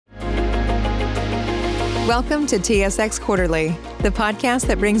Welcome to TSX Quarterly, the podcast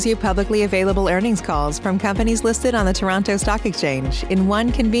that brings you publicly available earnings calls from companies listed on the Toronto Stock Exchange in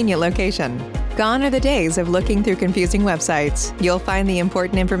one convenient location. Gone are the days of looking through confusing websites. You'll find the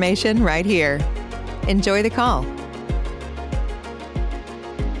important information right here. Enjoy the call.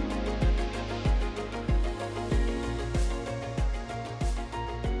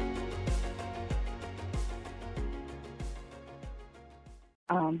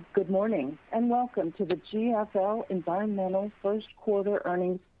 Good morning and welcome to the GFL Environmental First Quarter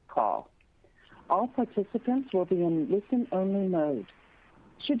Earnings Call. All participants will be in listen-only mode.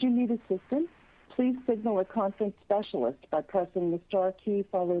 Should you need assistance, please signal a conference specialist by pressing the star key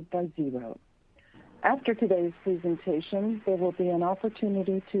followed by 0. After today's presentation, there will be an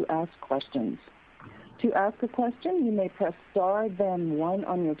opportunity to ask questions. To ask a question, you may press star then 1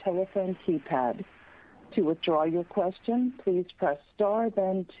 on your telephone keypad. To withdraw your question, please press star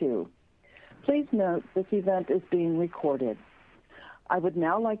then 2. Please note this event is being recorded. I would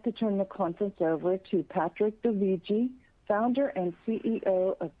now like to turn the conference over to Patrick Dovigi, founder and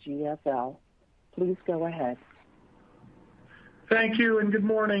CEO of GFL. Please go ahead. Thank you and good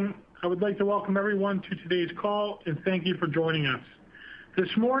morning. I would like to welcome everyone to today's call and thank you for joining us. This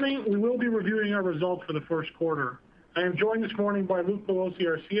morning, we will be reviewing our results for the first quarter. I am joined this morning by Luke Pelosi,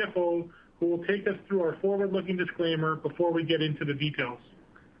 our CFO, who will take us through our forward-looking disclaimer before we get into the details.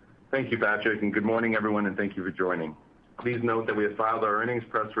 Thank you, Patrick, and good morning, everyone, and thank you for joining. Please note that we have filed our earnings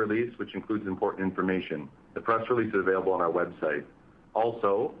press release, which includes important information. The press release is available on our website.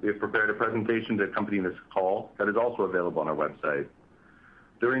 Also, we have prepared a presentation to accompany this call that is also available on our website.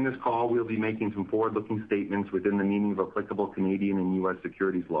 During this call, we'll be making some forward-looking statements within the meaning of applicable Canadian and U.S.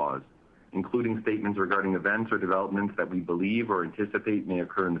 securities laws, including statements regarding events or developments that we believe or anticipate may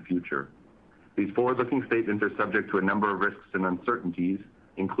occur in the future. These forward-looking statements are subject to a number of risks and uncertainties,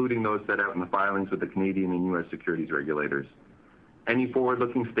 including those set out in the filings with the Canadian and U.S. securities regulators. Any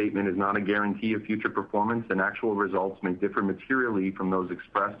forward-looking statement is not a guarantee of future performance, and actual results may differ materially from those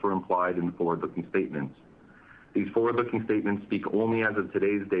expressed or implied in the forward-looking statements. These forward-looking statements speak only as of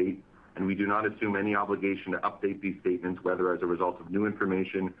today's date, and we do not assume any obligation to update these statements, whether as a result of new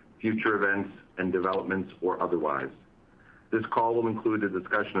information, future events and developments, or otherwise. This call will include a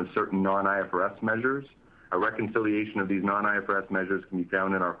discussion of certain non-IFRS measures. A reconciliation of these non-IFRS measures can be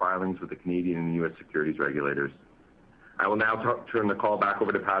found in our filings with the Canadian and U.S. securities regulators. I will now turn the call back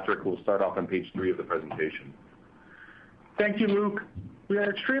over to Patrick, who will start off on page 3 of the presentation. Thank you, Luke. We are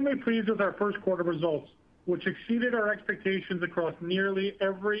extremely pleased with our first quarter results, which exceeded our expectations across nearly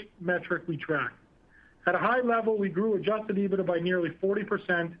every metric we track. At a high level, we grew adjusted EBITDA by nearly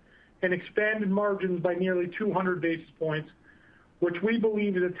 40% and expanded margins by nearly 200 basis points, which we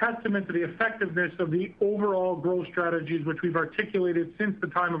believe is a testament to the effectiveness of the overall growth strategies which we've articulated since the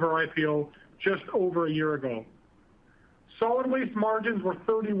time of our IPO just over a year ago. Solid waste margins were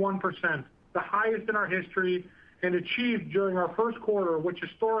 31%, the highest in our history, and achieved during our first quarter, which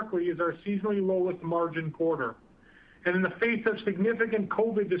historically is our seasonally lowest margin quarter, and in the face of significant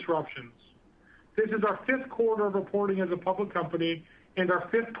COVID disruptions. This is our 5th quarter of reporting as a public company and our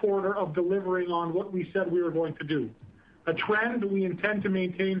 5th quarter of delivering on what we said we were going to do, a trend we intend to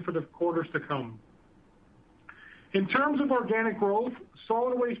maintain for the quarters to come. In terms of organic growth,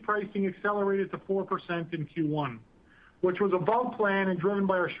 solid waste pricing accelerated to 4% in Q1, which was above plan and driven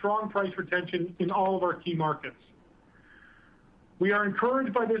by our strong price retention in all of our key markets. We are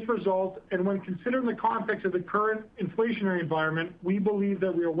encouraged by this result, and when considering the context of the current inflationary environment, we believe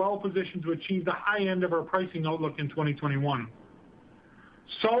that we are well positioned to achieve the high end of our pricing outlook in 2021.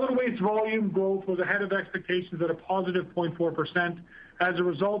 Solid waste volume growth was ahead of expectations at a positive 0.4% as a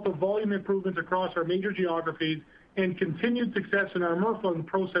result of volume improvements across our major geographies and continued success in our MRF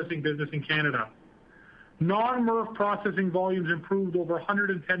processing business in Canada. Non-MRF processing volumes improved over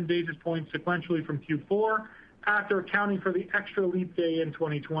 110 basis points sequentially from Q4 after accounting for the extra leap day in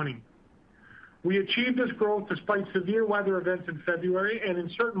 2020. We achieved this growth despite severe weather events in February and in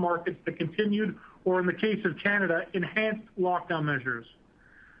certain markets that continued, or in the case of Canada, enhanced lockdown measures.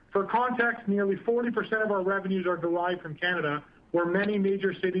 For context, nearly 40% of our revenues are derived from Canada, where many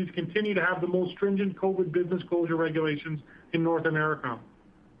major cities continue to have the most stringent COVID business closure regulations in North America.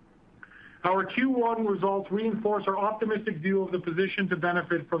 Our Q1 results reinforce our optimistic view of the position to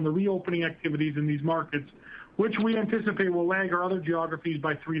benefit from the reopening activities in these markets, which we anticipate will lag our other geographies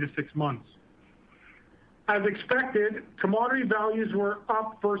by 3 to 6 months. As expected, commodity values were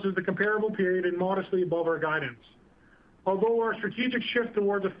up versus the comparable period and modestly above our guidance. Although our strategic shift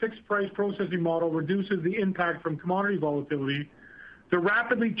towards a fixed price processing model reduces the impact from commodity volatility, the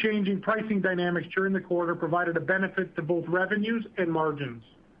rapidly changing pricing dynamics during the quarter provided a benefit to both revenues and margins.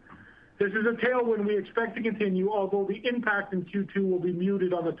 This is a tailwind we expect to continue, although the impact in Q2 will be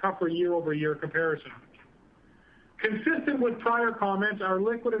muted on the tougher year-over-year comparison. Consistent with prior comments, our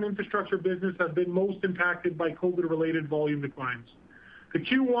liquid and infrastructure business has been most impacted by COVID-related volume declines. The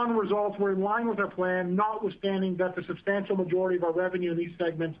Q1 results were in line with our plan, notwithstanding that the substantial majority of our revenue in these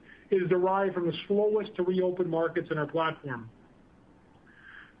segments is derived from the slowest to reopen markets in our platform.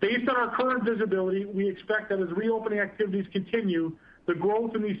 Based on our current visibility, we expect that as reopening activities continue, the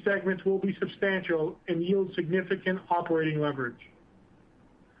growth in these segments will be substantial and yield significant operating leverage.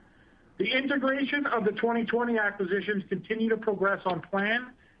 The integration of the 2020 acquisitions continue to progress on plan,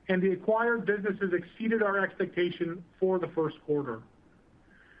 and the acquired businesses exceeded our expectation for the first quarter.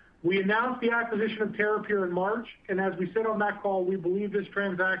 We announced the acquisition of Terrapure in March, and as we said on that call, we believe this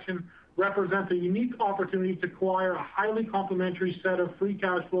transaction represents a unique opportunity to acquire a highly complementary set of free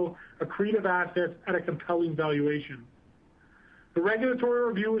cash flow accretive assets at a compelling valuation. The regulatory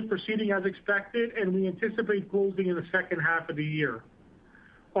review is proceeding as expected, and we anticipate closing in the second half of the year.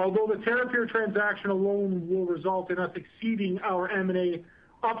 Although the Terrapure transaction alone will result in us exceeding our M&A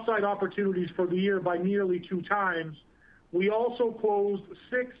upside opportunities for the year by nearly 2 times, we also closed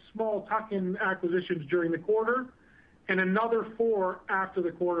 6 small tuck-in acquisitions during the quarter and another 4 after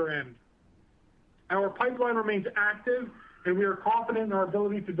the quarter end. Our pipeline remains active, and we are confident in our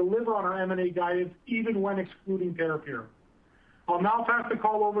ability to deliver on our M&A guidance even when excluding Terrapure. I'll now pass the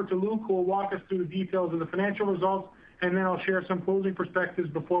call over to Luke, who will walk us through the details of the financial results, and then I'll share some closing perspectives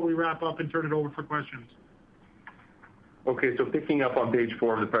before we wrap up and turn it over for questions. Okay, so picking up on page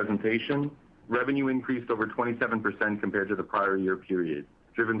 4 of the presentation, revenue increased over 27% compared to the prior year period,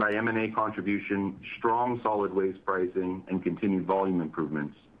 driven by M&A contribution, strong solid waste pricing, and continued volume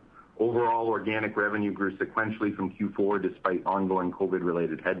improvements. Overall, organic revenue grew sequentially from Q4 despite ongoing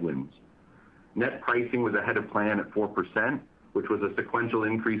COVID-related headwinds. Net pricing was ahead of plan at 4%, which was a sequential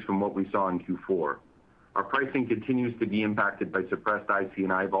increase from what we saw in Q4. Our pricing continues to be impacted by suppressed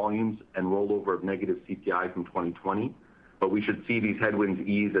IC&I volumes and rollover of negative CPI from 2020, but we should see these headwinds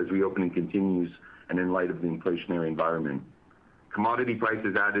ease as reopening continues and in light of the inflationary environment. Commodity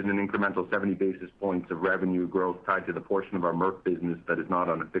prices added an incremental 70 basis points of revenue growth tied to the portion of our MRF business that is not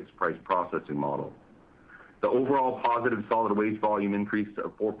on a fixed price processing model. The overall positive solid waste volume increase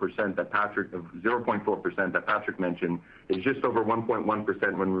of 0.4% that Patrick mentioned is just over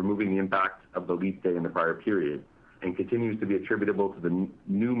 1.1% when removing the impact of the leap day in the prior period, and continues to be attributable to the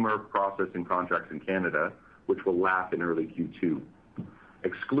new MRF processing contracts in Canada, which will lap in early Q2.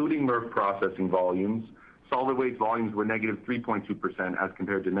 Excluding MRF processing volumes, solid waste volumes were negative 3.2% as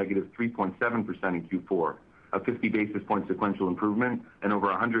compared to negative 3.7% in Q4, a 50 basis point sequential improvement and over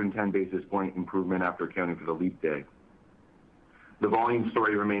 110 basis point improvement after accounting for the leap day. The volume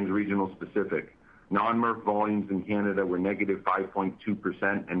story remains regional specific. Non-MRF volumes in Canada were negative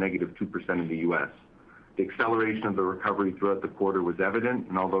 5.2% and negative 2% in the U.S. The acceleration of the recovery throughout the quarter was evident,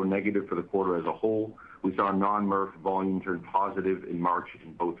 and although negative for the quarter as a whole, we saw non-MRF volume turn positive in March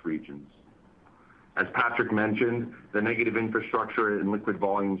in both regions. As Patrick mentioned, the negative infrastructure and liquid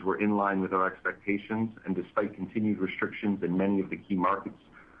volumes were in line with our expectations, and despite continued restrictions in many of the key markets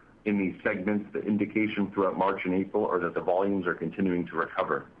in these segments, the indication throughout March and April are that the volumes are continuing to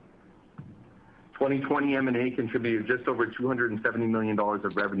recover. 2020 M&A contributed just over $270 million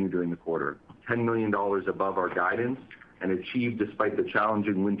of revenue during the quarter, $10 million above our guidance, and achieved despite the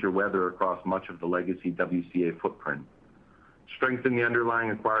challenging winter weather across much of the legacy WCA footprint. Strength in the underlying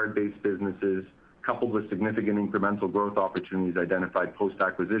acquired base businesses, coupled with significant incremental growth opportunities identified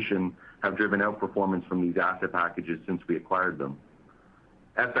post-acquisition, have driven outperformance from these asset packages since we acquired them.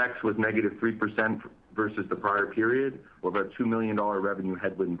 FX was negative 3% versus the prior period, or about $2 million revenue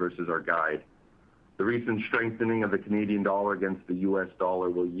headwind versus our guide. The recent strengthening of the Canadian dollar against the U.S.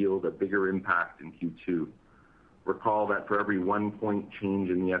 dollar will yield a bigger impact in Q2. Recall that for every 1 point change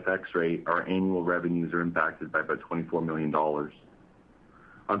in the FX rate, our annual revenues are impacted by about $24 million.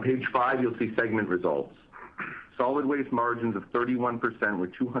 On page 5, you'll see segment results. Solid waste margins of 31% were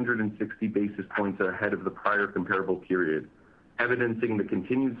 260 basis points ahead of the prior comparable period, evidencing the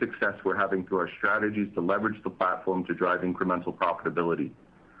continued success we're having through our strategies to leverage the platform to drive incremental profitability.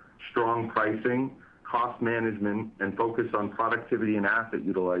 Strong pricing, cost management, and focus on productivity and asset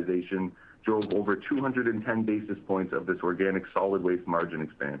utilization drove over 210 basis points of this organic solid waste margin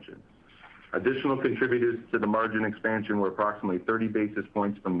expansion. Additional contributors to the margin expansion were approximately 30 basis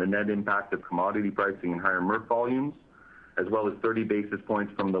points from the net impact of commodity pricing and higher MRF volumes, as well as 30 basis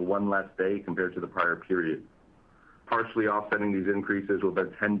points from the 1 less day compared to the prior period. Partially offsetting these increases was a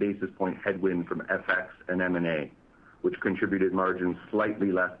 10 basis point headwind from FX and M&A, which contributed margins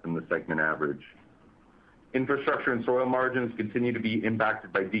slightly less than the segment average. Infrastructure and soil margins continue to be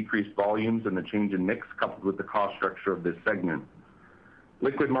impacted by decreased volumes and the change in mix coupled with the cost structure of this segment.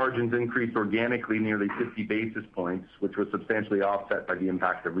 Liquid margins increased organically nearly 50 basis points, which was substantially offset by the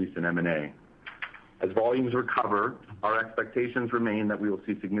impact of recent M&A. As volumes recover, our expectations remain that we will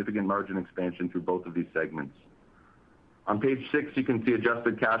see significant margin expansion through both of these segments. On page 6, you can see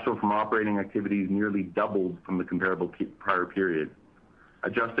adjusted cash flow from operating activities nearly doubled from the comparable prior period.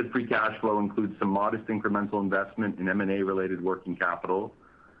 Adjusted free cash flow includes some modest incremental investment in M&A-related working capital,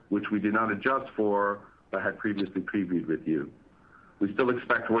 which we did not adjust for but had previously previewed with you. We still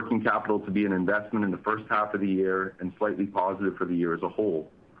expect working capital to be an investment in the first half of the year and slightly positive for the year as a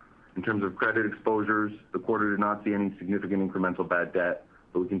whole. In terms of credit exposures, the quarter did not see any significant incremental bad debt,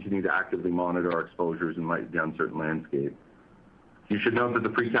 but we continue to actively monitor our exposures in light of the uncertain landscape. You should note that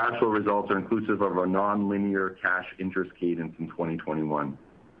the free cash flow results are inclusive of our non-linear cash interest cadence in 2021.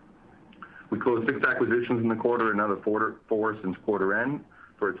 We closed 6 acquisitions in the quarter, another 4 since quarter end,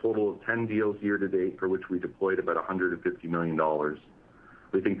 for a total of 10 deals year to date, for which we deployed about $150 million.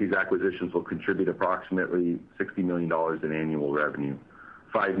 We think these acquisitions will contribute approximately $60 million in annual revenue,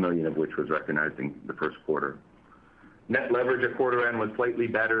 $5 million of which was recognized in the first quarter. Net leverage at quarter end was slightly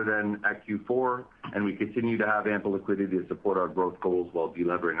better than at Q4, and we continue to have ample liquidity to support our growth goals while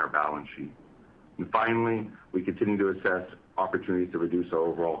delevering our balance sheet. And finally, we continue to assess opportunities to reduce our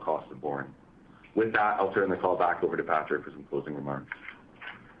overall cost of borrowing. With that, I'll turn the call back over to Patrick for some closing remarks.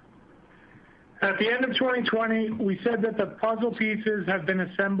 At the end of 2020, we said that the puzzle pieces have been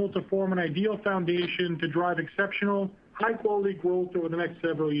assembled to form an ideal foundation to drive exceptional, high-quality growth over the next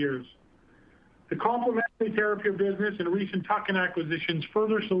several years. The complementary Terrapure business and recent tuck-in acquisitions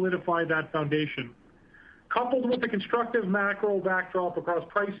further solidify that foundation. Coupled with the constructive macro backdrop across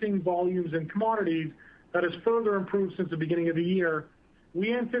pricing, volumes, and commodities that has further improved since the beginning of the year,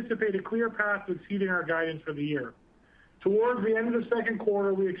 we anticipate a clear path to exceeding our guidance for the year. Towards the end of the second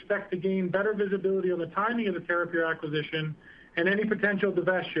quarter, we expect to gain better visibility on the timing of the Terrapure acquisition and any potential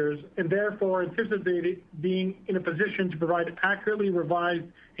divestitures, and therefore anticipate being in a position to provide accurately revised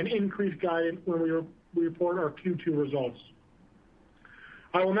and increased guidance when we report our Q2 results.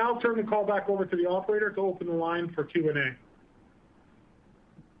 I will now turn the call back over to the operator to open the line for Q&A.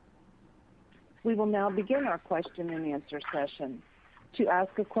 We will now begin our question and answer session. To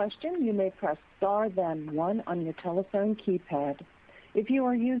ask a question, you may press star then 1 on your telephone keypad. If you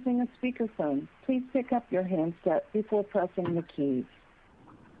are using a speakerphone, please pick up your handset before pressing the keys.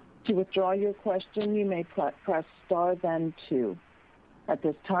 To withdraw your question, you may press star then 2. At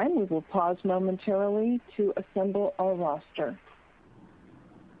this time, we will pause momentarily to assemble our roster.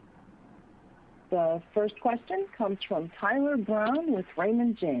 The first question comes from Tyler Brown with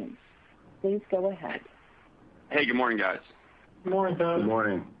Raymond James. Please go ahead. Hey, good morning, guys. Good morning, Tyler. Good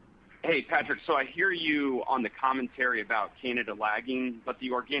morning. Hey, Patrick, so I hear you on the commentary about Canada lagging, but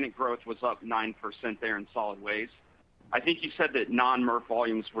the organic growth was up 9% there in solid waste. I think you said that non-MRF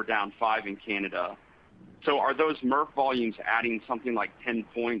volumes were down 5 in Canada. So are those MRF volumes adding something like 10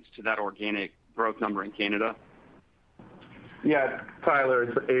 points to that organic growth number in Canada? Yeah,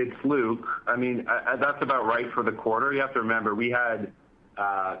 Tyler, it's Luke. I mean, that's about right for the quarter. You have to remember, we had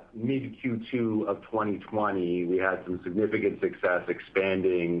mid Q2 of 2020, we had some significant success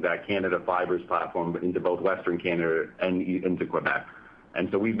expanding that Canada Fibers platform into both Western Canada and into Quebec. And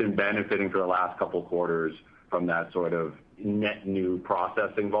so we've been benefiting for the last couple quarters from that sort of net new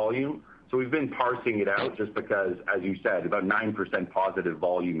processing volume. So we've been parsing it out just because, as you said, about 9% positive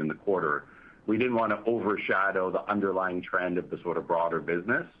volume in the quarter. We didn't want to overshadow the underlying trend of the sort of broader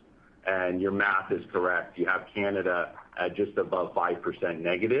business. And your math is correct. You have Canada at just above 5%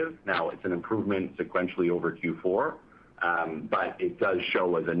 negative. Now, it's an improvement sequentially over Q4, but it does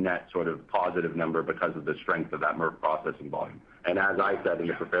show as a net sort of positive number because of the strength of that MRF processing volume. And as I said in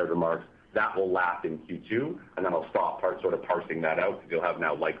the prepared remarks, that will lap in Q2, and then I'll stop sort of parsing that out because you'll have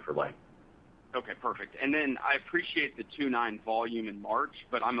now like for like. Okay, perfect. And then I appreciate the 2.9 volume in March,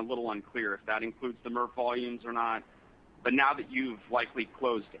 but I'm a little unclear if that includes the MRF volumes or not. But now that you've likely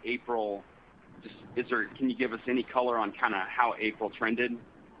closed April, can you give us any color on kind of how April trended?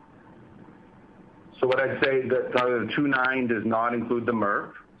 So what I'd say that the 2.9 does not include the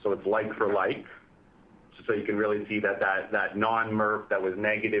MRF, so it's like for like. So you can really see that non-MRF that was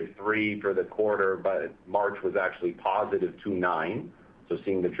 -3 for the quarter, but March was actually positive 2.9. So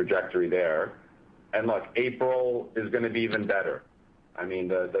seeing the trajectory there. And look, April is going to be even better. I mean,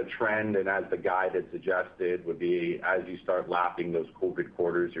 the trend, and as the guide had suggested, would be as you start lapping those COVID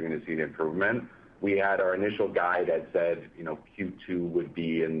quarters, you're going to see the improvement. We had our initial guide that said, Q2 would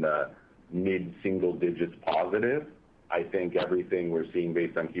be in the mid-single digits positive. I think everything we're seeing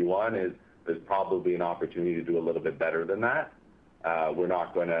based on Q1 is there's probably an opportunity to do a little bit better than that. We're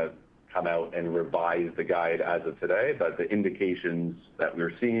not going to come out and revise the guide as of today, but the indications that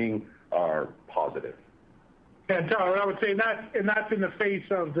we're seeing are positive. And Tyler, I would say that's in the face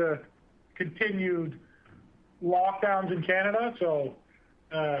of the continued lockdowns in Canada. So,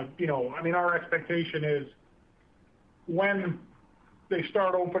 our expectation is when they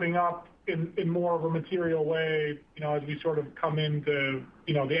start opening up in more of a material way, as we sort of come into,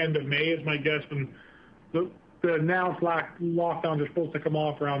 the end of May is my guess, and the announced lockdowns are supposed to come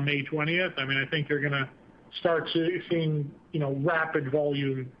off around May 20th. I think you're going to start seeing, rapid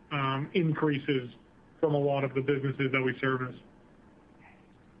volume increases from a lot of the businesses that we service.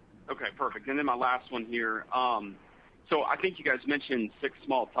 Okay, perfect. And then my last one here. So I think you guys mentioned 6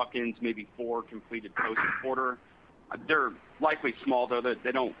 small tuck-ins, maybe 4 completed post-quarter. They're likely small, though.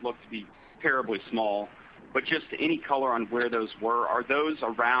 They don't look to be terribly small. But just any color on where those were. Are those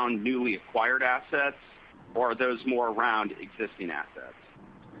around newly acquired assets, or are those more around existing assets?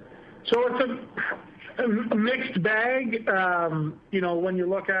 So it's a mixed bag. When you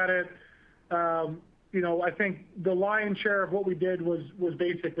look at it, I think the lion's share of what we did was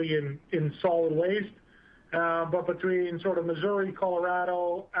basically in solid waste. But between sort of Missouri,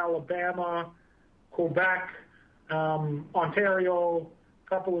 Colorado, Alabama, Quebec, Ontario, a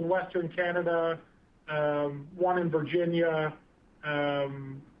couple in Western Canada, one in Virginia,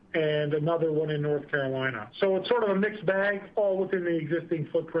 and another one in North Carolina. So it's sort of a mixed bag, all within the existing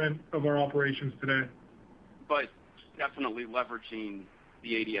footprint of our operations today. But definitely leveraging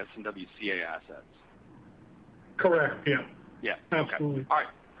the ADS and WCA assets. Correct, yeah. Yeah, absolutely. Okay. All right.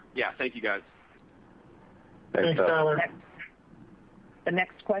 Yeah, thank you guys. Thanks, Tyler. The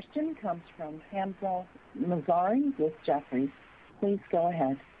next question comes from Hamzah Mazari with Jefferies. Please go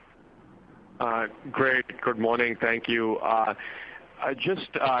ahead. Great. Good morning. Thank you.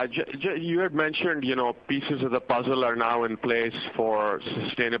 You had mentioned, pieces of the puzzle are now in place for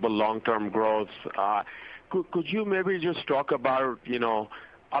sustainable long-term growth. Could you maybe just talk about,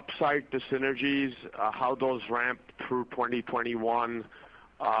 upside to synergies, how those ramp through 2021,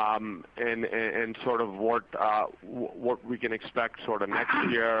 and sort of what we can expect sort of next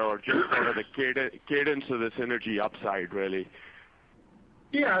year, or just sort of the cadence of the synergy upside, really?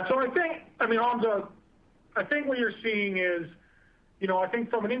 Yeah, so I think what you're seeing is, I think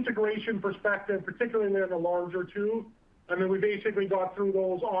from an integration perspective, particularly in the larger two, we basically got through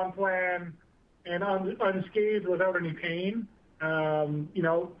those on plan and unscathed without any pain.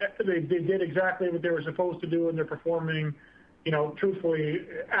 They did exactly what they were supposed to do, and they're performing, truthfully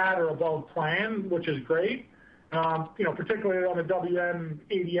at or above plan, which is great. Particularly on the WM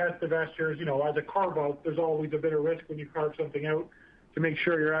ADS divestitures, as a carve out, there's always a bit of risk when you carve something out to make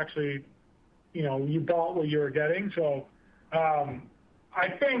sure you're actually, you bought what you were getting. So I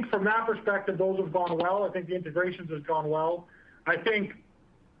think from that perspective, those have gone well. I think the integrations have gone well. I think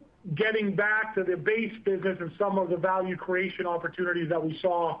getting back to the base business and some of the value creation opportunities that we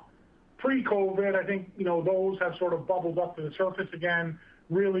saw pre-COVID, I think, those have sort of bubbled up to the surface again,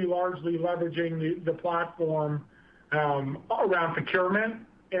 really largely leveraging the platform around procurement,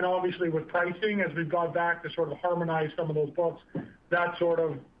 and obviously with pricing, as we've gone back to sort of harmonize some of those books, that's sort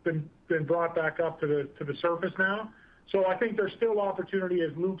of been brought back up to the surface now. So I think there's still opportunity,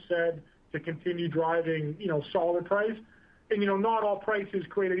 as Luke said, to continue driving, solid price. And, not all price is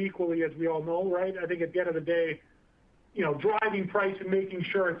created equally, as we all know, right? I think at the end of the day, driving price and making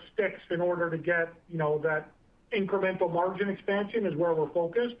sure it sticks in order to get, that incremental margin expansion is where we're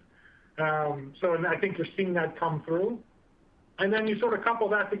focused. And I think you're seeing that come through. And then you sort of couple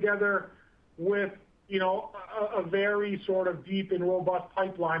that together with, a very sort of deep and robust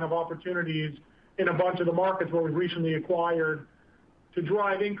pipeline of opportunities in a bunch of the markets where we've recently acquired to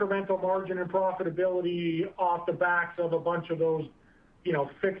drive incremental margin and profitability off the backs of a bunch of those,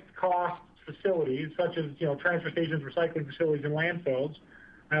 fixed cost facilities, such as, transfer stations, recycling facilities, and landfills.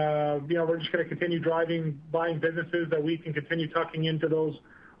 We're just going to continue buying businesses that we can continue tucking into those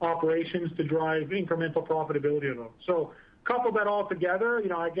operations to drive incremental profitability of those. So couple that all together,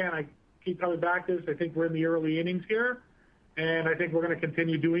 again, I keep coming back to this. I think we're in the early innings here, and I think we're going to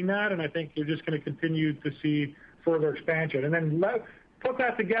continue doing that, and I think you're just going to continue to see further expansion. And then put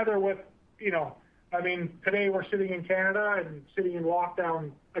that together with, today we're sitting in Canada and sitting in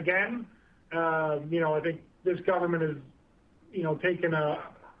lockdown again. I think this government has, taken a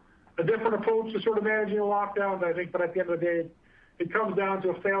different approach to sort of managing the lockdowns, I think, but at the end of the day, it comes down to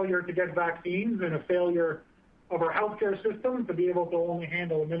a failure to get vaccines and a failure of our healthcare system to be able to only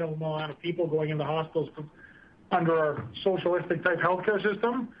handle a minimum amount of people going into hospitals under our socialistic type healthcare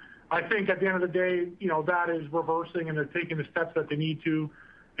system. I think at the end of the day, that is reversing, and they're taking the steps that they need to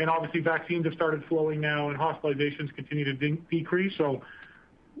and obviously vaccines have started flowing now, and hospitalizations continue to decrease. So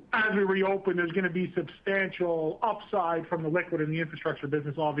as we reopen, there's going to be substantial upside from the liquid and the infrastructure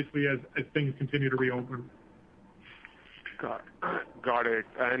business, obviously, as things continue to reopen. Got it.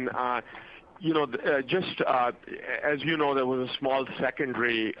 And just as you know, there was a small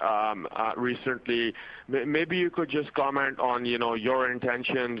secondary recently. Maybe you could just comment on your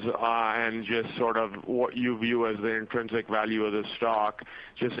intentions and just sort of what you view as the intrinsic value of the stock.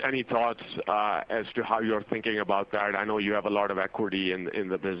 Just any thoughts as to how you're thinking about that? I know you have a lot of equity in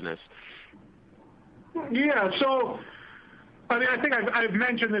the business. Yeah. So I think I've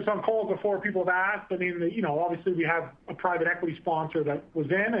mentioned this on calls before. People have asked. Obviously we have a private equity sponsor that was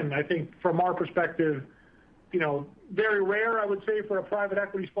in, and I think from our perspective, very rare, I would say, for a private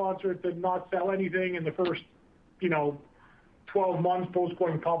equity sponsor to not sell anything in the first, 12 months post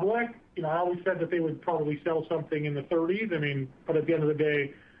going public. I always said that they would probably sell something in the 30s. But at the end of the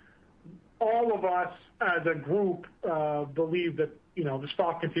day, all of us as a group believe that the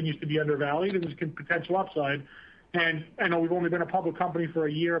stock continues to be undervalued and there's potential upside. And I know we've only been a public company for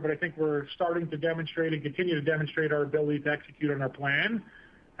a year, but I think we're starting to demonstrate and continue to demonstrate our ability to execute on our plan.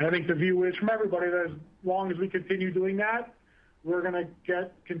 And I think the view is from everybody that as long as we continue doing that, we're going to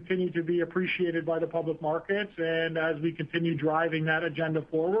continue to be appreciated by the public markets. And as we continue driving that agenda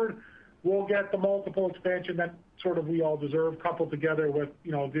forward, we'll get the multiple expansion that sort of we all deserve, coupled together with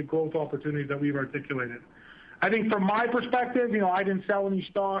the growth opportunities that we've articulated. I think from my perspective, I didn't sell any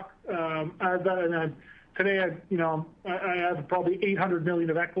stock today, I have probably $800 million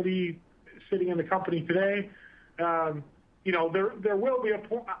of equity sitting in the company today. There will be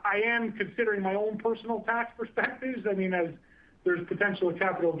I am considering my own personal tax perspectives. As there's potential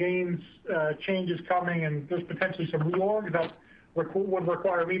capital gains changes coming, and there's potentially some reorg that would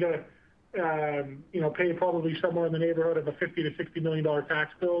require me to pay probably somewhere in the neighborhood of a $50 to $60 million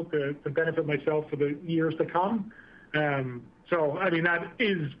tax bill to benefit myself for the years to come. That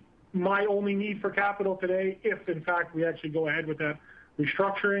is my only need for capital today, if in fact we actually go ahead with that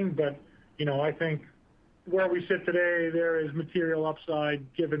restructuring. But I think where we sit today, there is material upside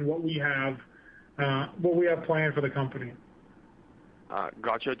given what we have planned for the company.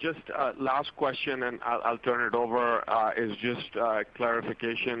 Gotcha. Just last question, and I'll turn it over, is just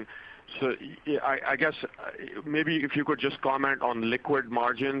clarification. So I guess maybe if you could just comment on liquid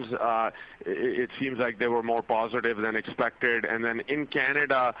margins. It seems like they were more positive than expected. And then in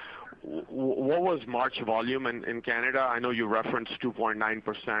Canada, what was March volume in Canada? I know you referenced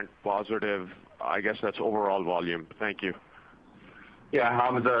 2.9% positive. I guess that's overall volume. Thank you. Yeah,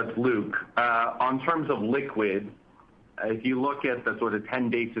 Hamza, it's Luke. On terms of liquid, if you look at the sort of 10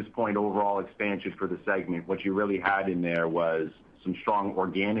 basis point overall expansion for the segment, what you really had in there was some strong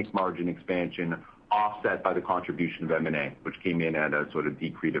organic margin expansion offset by the contribution of M&A, which came in at a sort of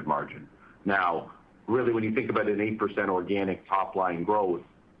decretive margin. Now, really, when you think about an 8% organic top-line growth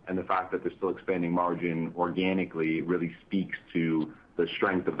and the fact that they're still expanding margin organically, really speaks to the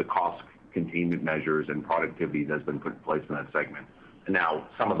strength of the cost containment measures and productivity that's been put in place in that segment. And now,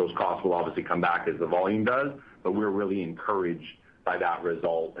 some of those costs will obviously come back as the volume does, but we're really encouraged by that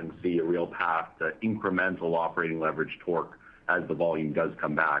result and see a real path to incremental operating leverage torque as the volume does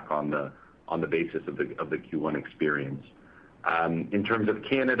come back on the basis of the Q1 experience. In terms of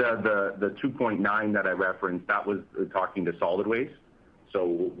Canada, the 2.9 that I referenced, that was talking to solid waste.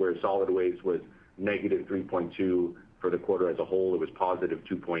 So where solid waste was negative 3.2 for the quarter as a whole, it was positive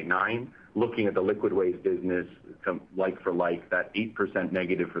 2.9. Looking at the liquid waste business, like for like, that 8%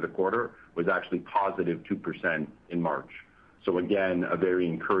 negative for the quarter was actually positive 2% in March. So again, a very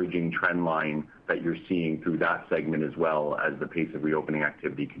encouraging trend line that you're seeing through that segment as well as the pace of reopening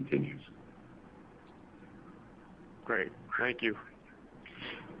activity continues. Great. Thank you.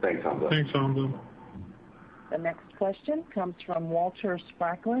 Thanks, Hamza. Thanks, Hamza. The next question comes from Walter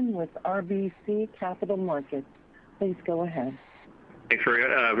Spracklin with RBC Capital Markets. Please go ahead. Thanks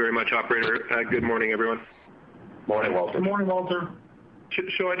very much, operator. Good morning, everyone. Morning, Walter. Good morning, Walter.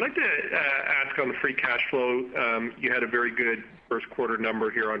 So I'd like to ask on the free cash flow. You had a very good first quarter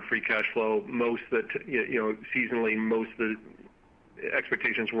number here on free cash flow. Seasonally, most of the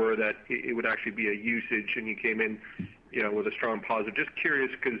expectations were that it would actually be a usage, and you came in, with a strong positive. Just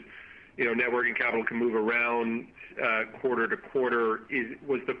curious because, net working capital can move around quarter to quarter.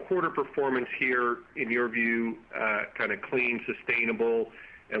 Was the quarter performance here, in your view, kind of clean, sustainable,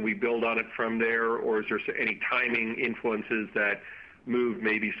 and we build on it from there, or is there any timing influences that move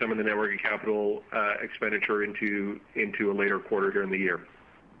maybe some of the net working capital expenditure into a later quarter here in the year?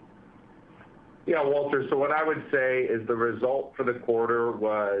 Yeah, Walter. So what I would say is the result for the quarter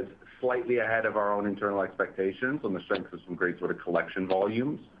was slightly ahead of our own internal expectations on the strength of some great sort of collection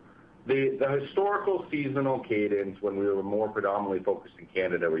volumes. The historical seasonal cadence, when we were more predominantly focused in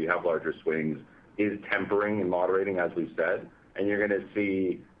Canada, where you have larger swings, is tempering and moderating, as we've said, and you're going to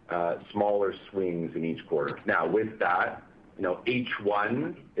see smaller swings in each quarter. Now, with that,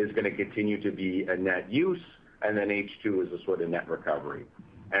 H1 is going to continue to be a net use, and then H2 is a sort of net recovery.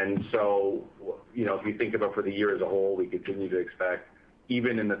 And so, if you think about for the year as a whole, we continue to expect,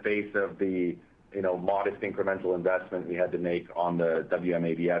 even in the face of the modest incremental investment we had to make on the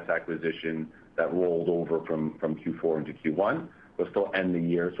WMADS acquisition that rolled over from Q4 into Q1, we'll still end the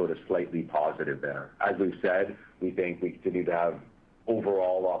year sort of slightly positive there. As we've said, we think we continue to have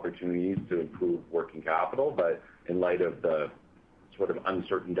overall opportunities to improve working capital, but in light of the sort of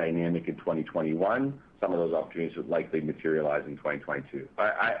uncertain dynamic in 2021, some of those opportunities would likely materialize in 2022.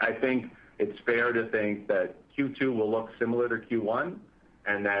 I think it's fair to think that Q2 will look similar to Q1,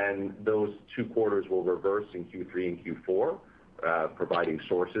 and then those 2 quarters will reverse in Q3 and Q4, providing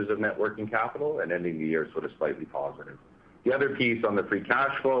sources of net working capital and ending the year sort of slightly positive. The other piece on the free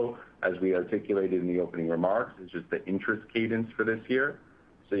cash flow, as we articulated in the opening remarks, is just the interest cadence for this year.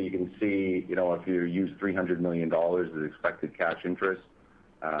 So you can see, if you use $300 million as expected cash interest,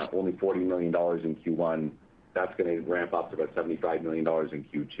 only $40 million in Q1, that's going to ramp up to about $75 million in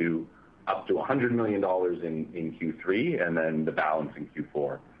Q2, up to $100 million in Q3, and then the balance in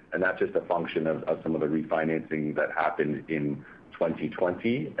Q4. And that's just a function of some of the refinancing that happened in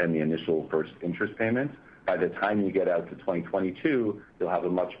 2020 and the initial first interest payments. By the time you get out to 2022, you'll have a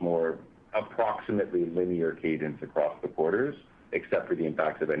much more approximately linear cadence across the quarters, except for the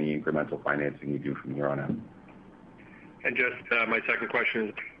impacts of any incremental financing you do from here on out. And just my second question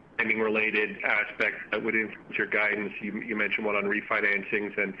is timing related aspect that would influence your guidance. You mentioned one on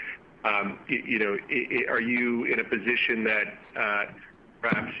refinancings, and are you in a position that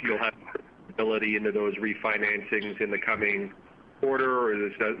perhaps you'll have ability into those refinancings in the coming quarter, or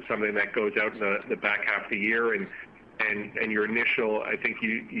is this something that goes out in the back half of the year? And your initial, I think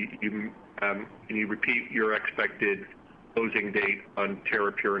can you repeat your expected closing date on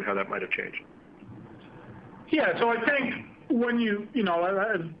TerraPure and how that might have changed? Yeah, so I think when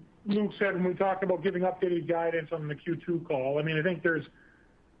as Luke said, when we talked about giving updated guidance on the Q2 call, I think there's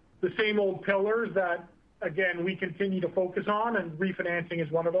the same old pillars that, again, we continue to focus on, and refinancing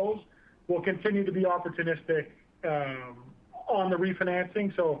is one of those. We'll continue to be opportunistic on the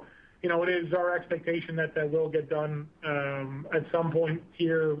refinancing. So, it is our expectation that will get done at some point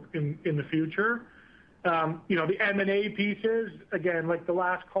here in the future. The M&A pieces, again, like the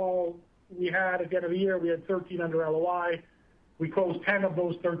last call we had at the end of the year, we had 13 under LOI. We closed 10 of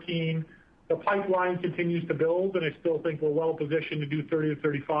those 13. The pipeline continues to build, and I still think we're well positioned to do 30 to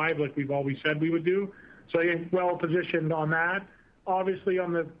 35 like we've always said we would do. So I think well positioned on that. Obviously,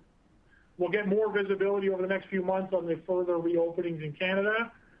 we'll get more visibility over the next few months on the further reopenings in Canada.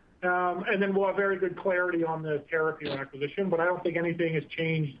 And then we'll have very good clarity on the TerraPure acquisition, but I don't think anything has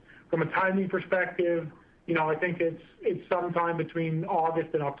changed from a timing perspective. I think it's sometime between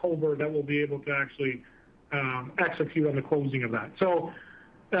August and October that we'll be able to actually execute on the closing of that. So,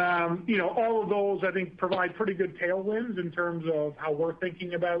 all of those, I think, provide pretty good tailwinds in terms of how we're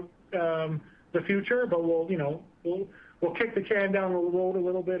thinking about the future, but we'll kick the can down the road a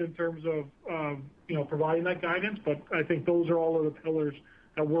little bit in terms of providing that guidance. But I think those are all of the pillars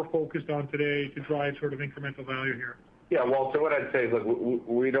that we're focused on today to drive sort of incremental value here. Yeah, well, so what I'd say is, look,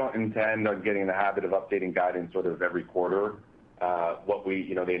 we don't intend on getting in the habit of updating guidance sort of every quarter.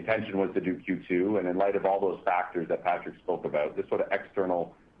 The intention was to do Q2, and in light of all those factors that Patrick spoke about, this sort of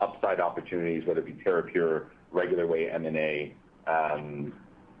external upside opportunities, whether it be TerraPure, regular way M&A,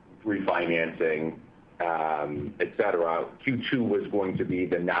 refinancing, et cetera, Q2 was going to be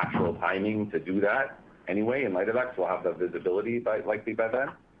the natural timing to do that anyway. In light of that, so we'll have the visibility likely by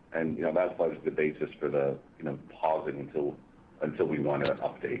then. And that's like the basis for the pausing until we want to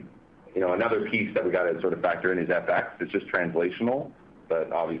update. Another piece that we got to sort of factor in is FX. It's just translational,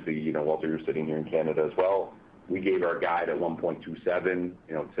 but obviously, Walter, you're sitting here in Canada as well. We gave our guide at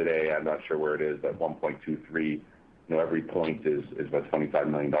 1.27. Today I'm not sure where it is, but 1.23. Every point is about $25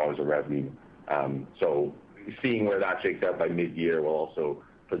 million of revenue. So seeing where that shakes out by mid-year will also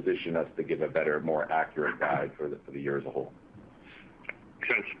position us to give a better, more accurate guide for the year as a whole.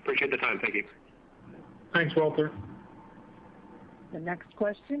 Makes sense. Appreciate the time. Thank you. Thanks, Walter. The next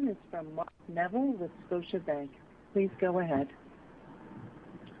question is from Mark Neville with Scotiabank. Please go ahead.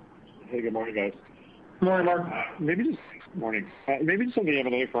 Hey, good morning, guys. Good morning, Mark. Maybe just on the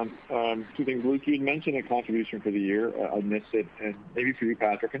M&A front, 2 things. Luke, you had mentioned a contribution for the year. I missed it. And maybe for you,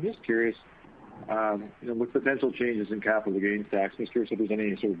 Patrick, I'm just curious, With potential changes in capital gains tax, I'm curious if there's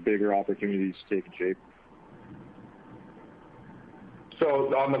any sort of bigger opportunities taking shape.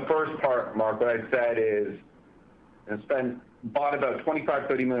 So on the first part, Mark, what I said is bought about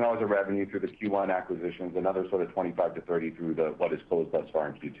 $25-30 million of revenue through the Q1 acquisitions, another sort of 25 to 30 through what is closed thus far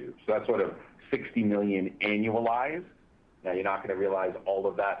in Q2. So that's sort of $60 million annualized. Now you're not going to realize all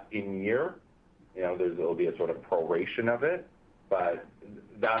of that in year. There'll be a sort of proration of it, but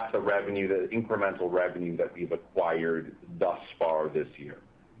that's the revenue, the incremental revenue that we've acquired thus far this year.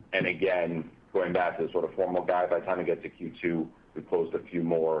 And again, going back to the sort of formal guide, by the time we get to Q2, we closed a few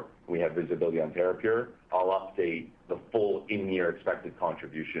more. We have visibility on TerraPure. I'll update the full in-year expected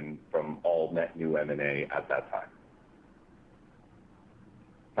contribution from all net new M&A at that time.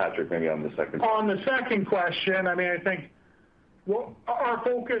 Patrick, maybe on the second. On the second question, I think our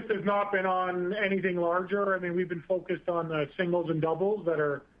focus has not been on anything larger. We've been focused on the singles and doubles that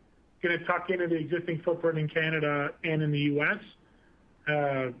are going to tuck into the existing footprint in Canada and in the U.S.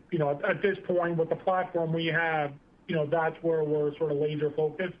 At this point, with the platform we have, that's where we're sort of laser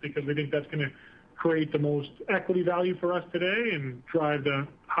focused because we think that's going to create the most equity value for us today and drive the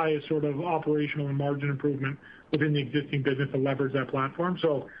highest sort of operational and margin improvement within the existing business to leverage that platform.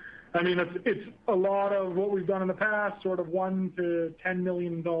 So, it's a lot of what we've done in the past, sort of $1 to $10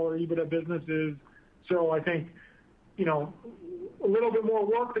 million EBITDA businesses. So I think, a little bit more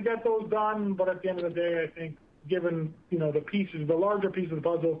work to get those done, but at the end of the day, I think given, the larger pieces of the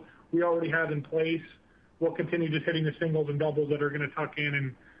puzzle we already have in place, we'll continue just hitting the singles and doubles that are going to tuck in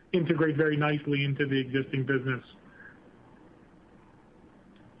and integrate very nicely into the existing business.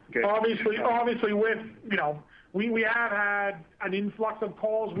 Okay. Obviously with, we have had an influx of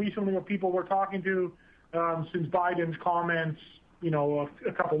calls recently of people we're talking to since Biden's comments,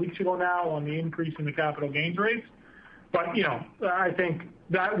 a couple of weeks ago now on the increase in the capital gains rates. But, I think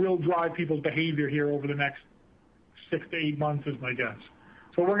that will drive people's behavior here over the next 6 to 8 months is my guess.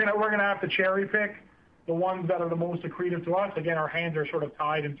 So we're gonna have to cherry pick the ones that are the most accretive to us. Again, our hands are sort of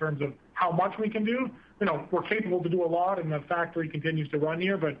tied in terms of how much we can do. We're capable to do a lot, and the factory continues to run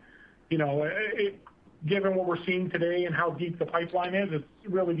here. But given what we're seeing today and how deep the pipeline is, it's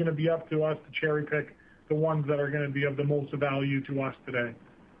really going to be up to us to cherry pick the ones that are going to be of the most value to us today.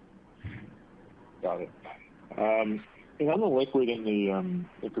 Got it. And on the liquid and the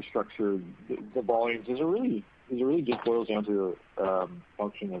infrastructure, the volumes, is it really just boils down to a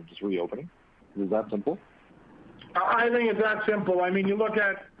function of just reopening? Is that simple? I think it's that simple. You look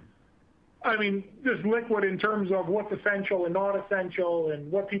at, this liquid in terms of what's essential and not essential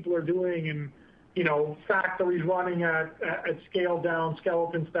and what people are doing and, factories running at scaled down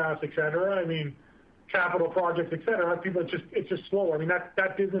skeleton staffs, et cetera. Capital projects, et cetera. People, it's just slower.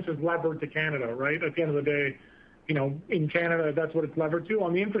 That business is levered to Canada, right? At the end of the day, in Canada, that's what it's levered to.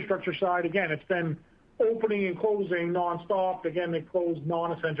 On the infrastructure side, again, it's been opening and closing nonstop. Again, they closed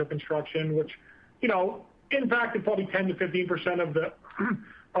non-essential construction, which, impacted probably 10 to 15%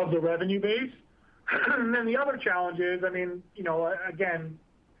 of the revenue base. And then the other challenge is, again,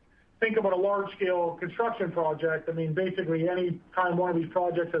 think about a large-scale construction project. Basically, any time one of these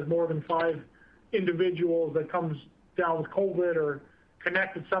projects has more than 5 individuals that comes down with COVID or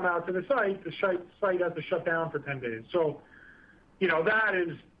connected somehow to the site has to shut down for 10 days. So, that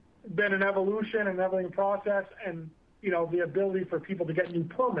has been an evolution and evolving process, and the ability for people to get new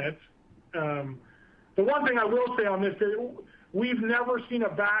permits. The one thing I will say on this is we've never seen a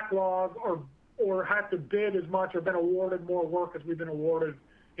backlog or had to bid as much or been awarded more work as we've been awarded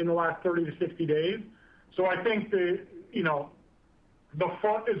in the last 30 to 60 days. So I think the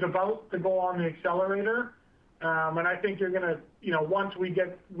foot is about to go on the accelerator. And I think you're going to, once we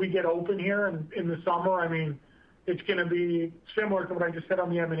get open here in the summer, it's going to be similar to what I just said on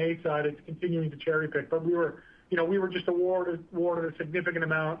the M&A side. It's continuing to cherry pick. But we were just awarded a significant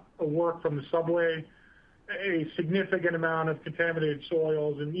amount of work from the subway, a significant amount of contaminated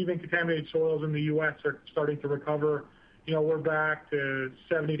soils, and even contaminated soils in the U.S. are starting to recover. We're back to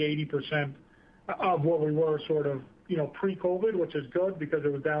 70 to 80% of what we were sort of, pre-COVID, which is good because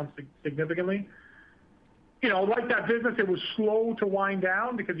it was down significantly. Like that business, it was slow to wind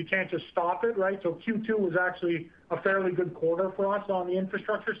down because you can't just stop it, right? So Q2 was actually a fairly good quarter for us on the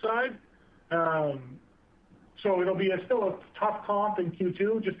infrastructure side. So it'll be still a tough comp in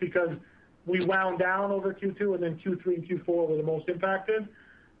Q2 just because we wound down over Q2 and then Q3 and Q4 were the most impacted.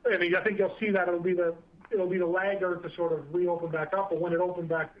 I think you'll see that it'll be the laggard to sort of reopen back up. But when it opens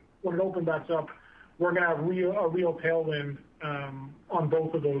back up, we're going to have a real tailwind on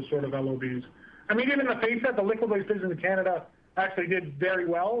both of those sort of LOBs. Even in the face that the liquid-based business in Canada actually did very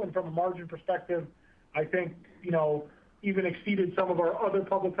well, and from a margin perspective, I think even exceeded some of our other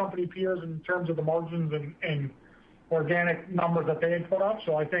public company peers in terms of the margins and organic numbers that they had put up.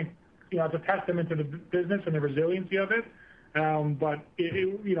 So I think, it's a testament to the business and the resiliency of it. But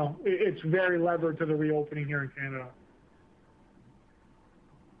it's very levered to the reopening here in Canada.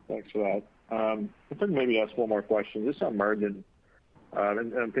 Thanks for that. If I can maybe ask one more question, just on margin,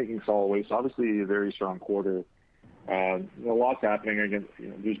 and I'm thinking solid waste, obviously a very strong quarter. A lot's happening again.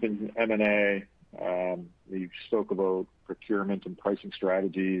 There's been M&A. You spoke about procurement and pricing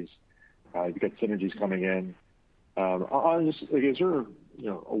strategies. You've got synergies coming in. Is there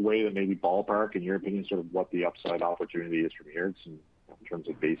a way that maybe ballpark, in your opinion, sort of what the upside opportunity is from here in terms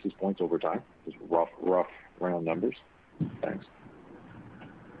of basis points over time? Just rough round numbers. Thanks.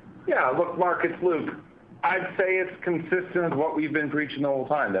 Yeah, look, Mark, it's Luke. I'd say it's consistent with what we've been preaching the whole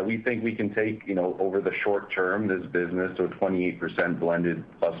time, that we think we can take, over the short term, this business to a 28% blended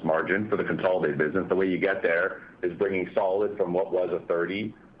plus margin for the consolidated business. The way you get there is bringing solid from what was a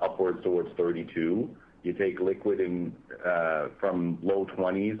 30 upwards towards 32. You take liquid from low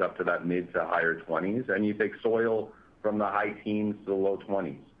 20s up to that mid to higher 20s, and you take soil from the high teens to the low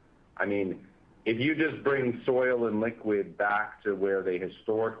 20s. I mean, if you just bring soil and liquid back to where they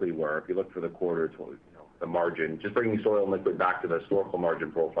historically were, if you look for the quarter, the margin, just bringing soil and liquid back to the historical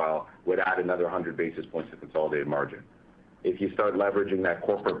margin profile would add another 100 basis points to consolidated margin. If you start leveraging that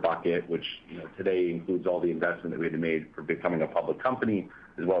corporate bucket, which today includes all the investment that we had made for becoming a public company,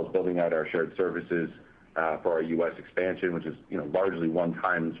 as well as building out our shared services for our U.S. expansion, which is largely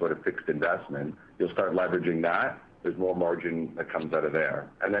one-time sort of fixed investment, you'll start leveraging that. There's more margin that comes out of there.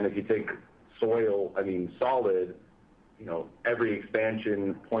 And then if you take solid, every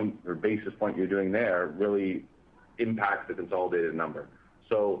expansion point or basis point you're doing there really impacts the consolidated number.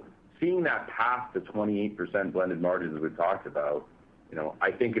 So seeing that path to 28% blended margins we've talked about,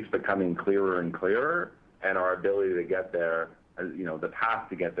 I think it's becoming clearer and clearer, and our ability to get there, the path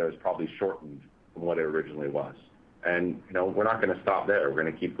to get there is probably shortened from what it originally was. And, we're not going to stop there. We're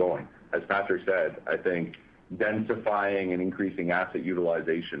going to keep going. As Patrick said, I think densifying and increasing asset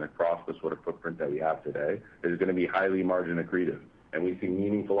utilization across the sort of footprint that we have today is going to be highly margin accretive. And we see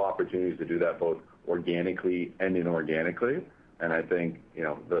meaningful opportunities to do that both organically and inorganically. And I think,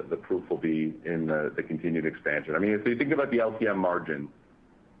 the proof will be in the continued expansion. I mean, if you think about the LTM margin,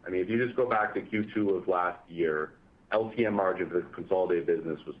 if you just go back to Q2 of last year, LTM margin for the consolidated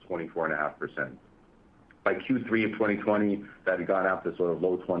business was 24.5%. By Q3 of 2020, that had gone out to sort of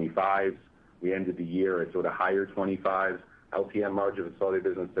low 25s. We ended the year at sort of higher 25s. LTM margin of the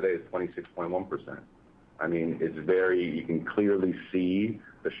consolidated business today is 26.1%. You can clearly see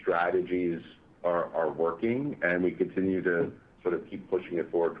the strategies are working, and we continue to sort of keep pushing it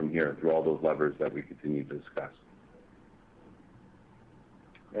forward from here through all those levers that we continue to discuss.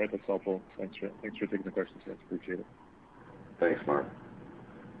 All right, that's helpful. Thanks for taking the questions, guys. Appreciate it. Thanks, Mark.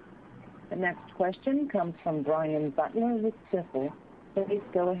 The next question comes from Brian Butler with Stifel. Please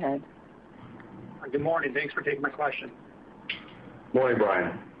go ahead. Good morning. Thanks for taking my question. Morning,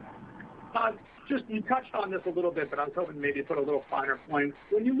 Brian. Just you touched on this a little bit, but I was hoping maybe to put a little finer point.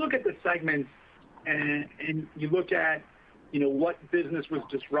 When you look at the segments and you look at what business was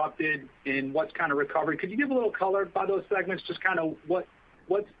disrupted and what's kind of recovery, could you give a little color by those segments? Just kind of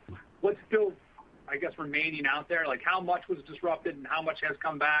what's still, I guess, remaining out there? Like how much was disrupted and how much has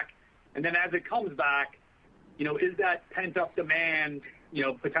come back? And then as it comes back, is that pent up demand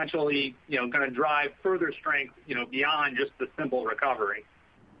potentially going to drive further strength beyond just the simple recovery?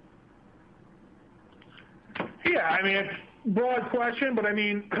 Yeah, it's a broad question, but I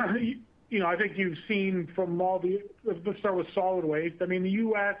think you've seen from let's start with solid waste. The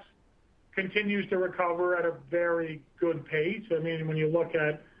U.S. continues to recover at a very good pace. When you look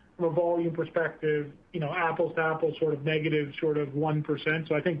at from a volume perspective, apples to apples, sort of negative, sort of 1%.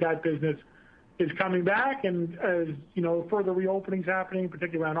 So I think that business is coming back, and as further reopenings happening,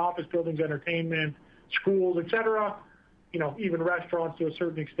 particularly around office buildings, entertainment, schools, et cetera, even restaurants to a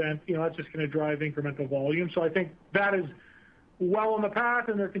certain extent, that's just going to drive incremental volume. So I think that is well on the path,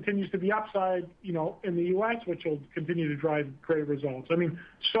 and there continues to be upside, in the U.S., which will continue to drive great results.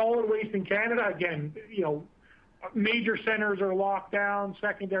 Solid waste in Canada, again, major centers are locked down,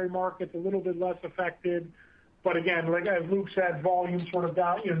 secondary markets a little bit less affected. But again, like as Luke said, volume sort of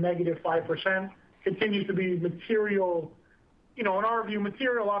down, negative 5%, continues to be material, in our view,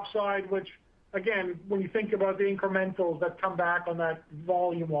 material upside, which again, when you think about the incrementals that come back on that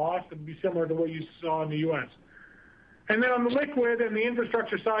volume loss, it would be similar to what you saw in the U.S. And then on the liquid and the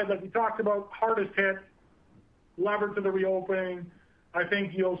infrastructure side, like we talked about, hardest hit, levered to the reopening. I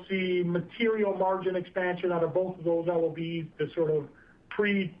think you'll see material margin expansion out of both of those LOBs to sort of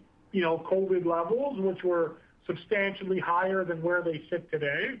pre-COVID levels, which were substantially higher than where they sit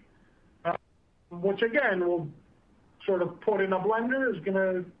today, which again will sort of put in a blender, is going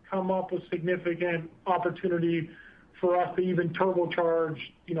to come up with significant opportunity for us to even turbocharge,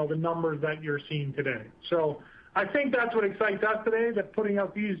 the numbers that you're seeing today. So I think that's what excites us today, that putting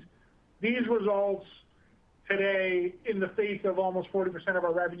out these results today in the face of almost 40% of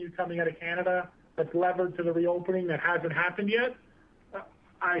our revenue coming out of Canada that's levered to the reopening that hasn't happened yet,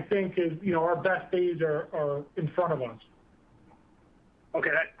 I think is, our best days are in front of us. Okay,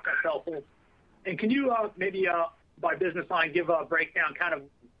 that's helpful. And can you maybe by business line give a breakdown kind of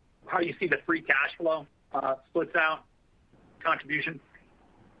how you see the free cash flow splits out contribution?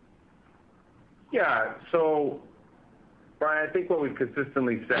 Yeah. So, Brian, I think what we've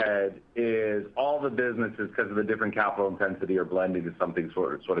consistently said is all the businesses, because of the different capital intensity, are blending to something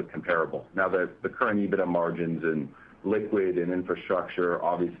sort of comparable. Now, the current EBITDA margins in liquid and infrastructure are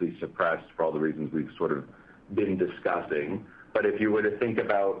obviously suppressed for all the reasons we've sort of been discussing. But if you were to think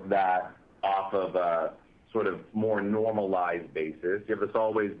about that off of a sort of more normalized basis, you have the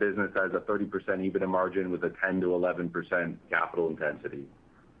solid waste business as a 30% EBITDA margin with a 10 to 11% capital intensity.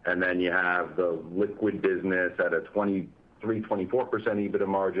 And then you have the liquid business at a 23-24% EBITDA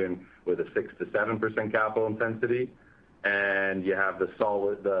margin with a 6 to 7% capital intensity. And you have the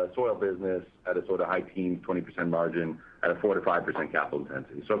soil business at a sort of high teens, 20% margin at a 4 to 5% capital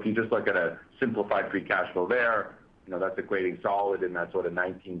intensity. So if you just look at a simplified free cash flow there, that's equating solid in that sort of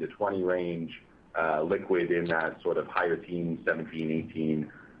 19 to 20 range, liquid in that sort of higher teens, 17,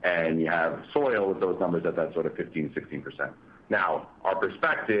 18, and you have soil with those numbers at that sort of 15, 16%. Now, our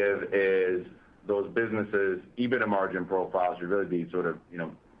perspective is those businesses' EBITDA margin profiles should really be sort of,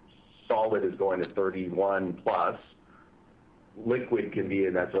 solid is going to 31 plus. Liquid can be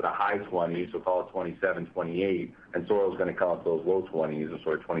in that sort of high 20s, so call it 27, 28, and soil is going to come up those low 20s, or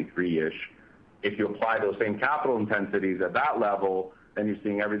sort of 23-ish. If you apply those same capital intensities at that level, then you're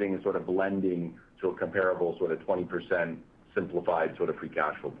seeing everything is sort of blending to a comparable sort of 20% simplified sort of free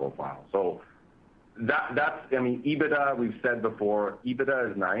cash flow profile. So that's, EBITDA, we've said before,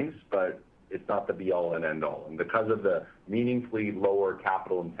 EBITDA is nice, but it's not the be-all and end-all. And because of the meaningfully lower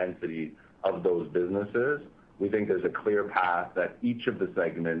capital intensity of those businesses, we think there's a clear path that each of the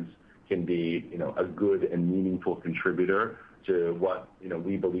segments can be, a good and meaningful contributor to what,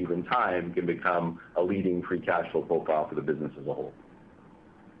 we believe in time can become a leading free cash flow profile for the business as a whole.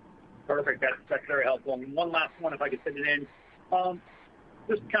 Perfect. That's very helpful. And one last one, if I could fit it in.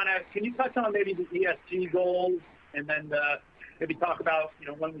 Just kind of, can you touch on maybe the ESG goals, and then maybe talk about,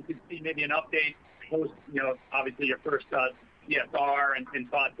 when we could see maybe an update post, obviously your first CSR and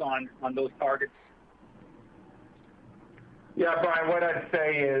thoughts on those targets? Yeah, Brian, what I'd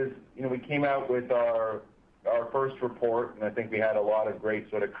say is, we came out with our first report, and I think we had a lot of great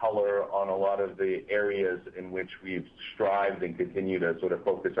sort of color on a lot of the areas in which we've strived and continue to sort of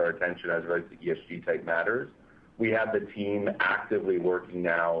focus our attention as it relates to ESG type matters. We have the team actively working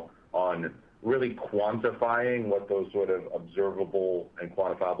now on really quantifying what those sort of observable and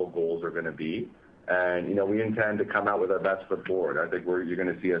quantifiable goals are going to be. And, we intend to come out with our best foot forward. I think you're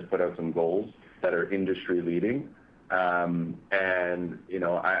going to see us put out some goals that are industry leading. I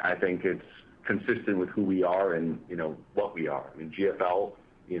think it's consistent with who we are and, what we are. GFL,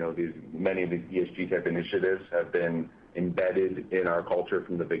 many of these ESG type initiatives have been embedded in our culture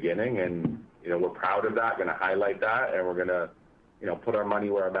from the beginning, and, we're proud of that, going to highlight that, and we're going to, put our money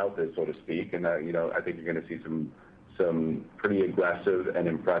where our mouth is, so to speak. And, I think you're going to see some pretty aggressive and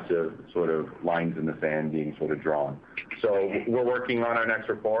impressive sort of lines in the sand being sort of drawn. So we're working on our next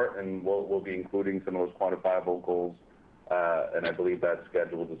report, and we'll be including some of those quantifiable goals, and I believe that's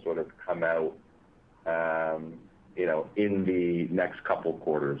scheduled to sort of come out, in the next couple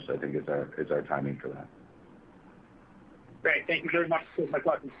quarters, I think is our timing for that. Great. Thank you very much for my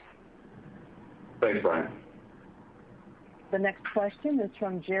questions. Thanks, Brian. The next question is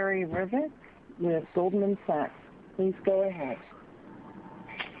from Jerry Revich with Goldman Sachs. Please go ahead.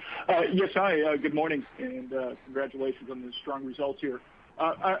 Yes, hi. Good morning, and congratulations on the strong results here.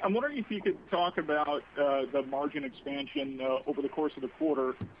 I'm wondering if you could talk about the margin expansion over the course of the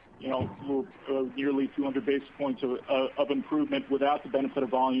quarter. Nearly 200 basis points of improvement without the benefit of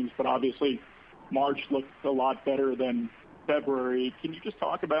volumes, but obviously March looked a lot better than February. Can you just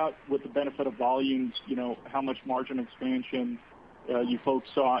talk about, with the benefit of volumes, how much margin expansion you folks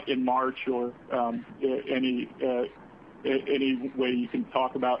saw in March, or any way you can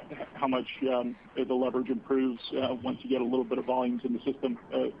talk about how much the leverage improves once you get a little bit of volumes in the system?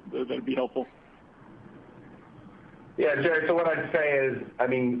 That'd be helpful. Yeah, Jerry, so what I'd say is,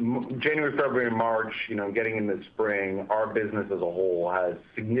 January, February, March, getting into spring, our business as a whole has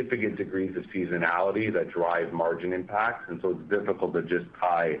significant degrees of seasonality that drive margin impacts, and so it's difficult to just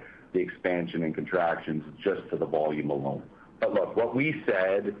tie the expansion and contractions just to the volume alone. But look, what we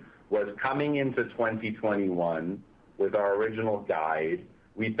said was coming into 2021 with our original guide,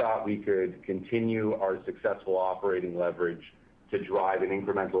 we thought we could continue our successful operating leverage to drive an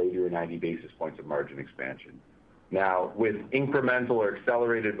incremental 80 or 90 basis points of margin expansion. Now, with incremental or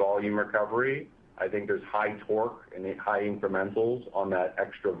accelerated volume recovery, I think there's high torque and high incrementals on that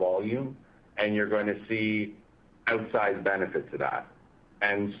extra volume, and you're going to see outsized benefit to that.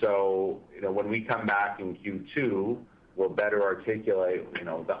 And so, when we come back in Q2, we'll better articulate,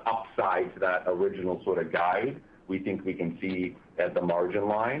 the upside to that original sort of guide we think we can see at the margin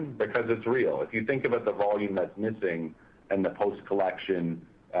line because it's real. If you think about the volume that's missing and the post-collection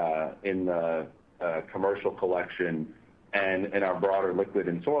in the commercial collection and in our broader liquid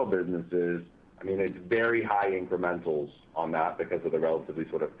and soil businesses, it's very high incrementals on that because of the relatively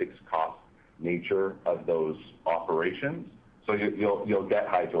sort of fixed cost nature of those operations. So you'll get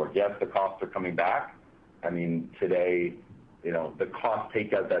high torque. Yes, the costs are coming back. Today, the cost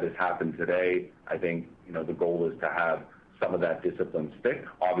takeout that has happened today, I think, the goal is to have some of that discipline stick.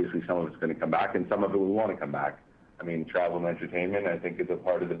 Obviously, some of it's going to come back, and some of it we want to come back. Travel and entertainment, I think, is a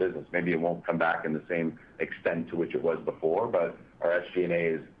part of the business. Maybe it won't come back in the same extent to which it was before, but our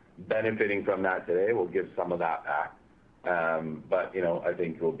SG&A is benefiting from that today. We'll give some of that back. But I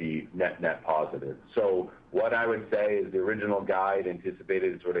think it will be net positive. So what I would say is the original guide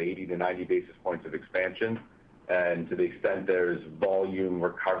anticipated sort of 80 to 90 basis points of expansion. And to the extent there's volume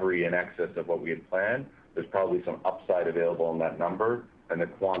recovery in excess of what we had planned, there's probably some upside available on that number. And the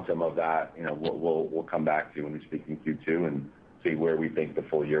quantum of that, we'll come back to when we speak in Q2 and see where we think the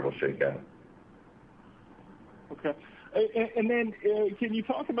full year will shake out. Okay. And then can you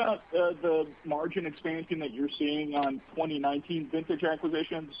talk about the margin expansion that you're seeing on 2019 vintage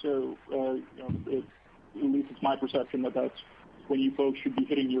acquisitions? So, at least it's my perception that that's when you folks should be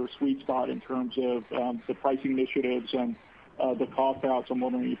hitting your sweet spot in terms of the pricing initiatives and the cost outs. I'm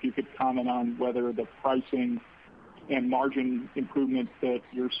wondering if you could comment on whether the pricing and margin improvements that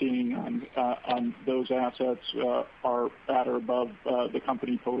you're seeing on those assets are at or above the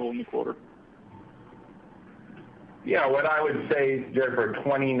company total in the quarter. Yeah, what I would say, Jerry, for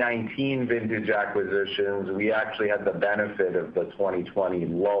 2019 vintage acquisitions, we actually had the benefit of the 2020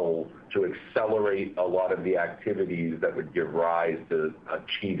 lull to accelerate a lot of the activities that would give rise to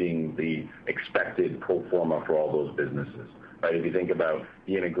achieving the expected pro forma for all those businesses. Right? If you think about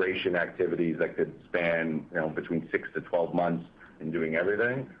the integration activities that could span, between 6 to 12 months in doing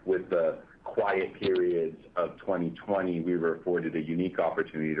everything, with the quiet periods of 2020, we were afforded a unique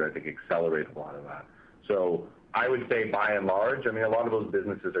opportunity to, I think, accelerate a lot of that. So I would say by and large, a lot of those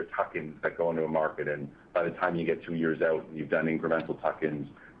businesses are tuck-ins that go into a market, and by the time you get 2 years out and you've done incremental tuck-ins,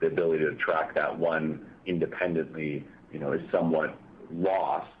 the ability to track that one independently, is somewhat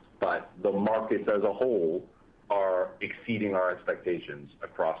lost. But the markets as a whole are exceeding our expectations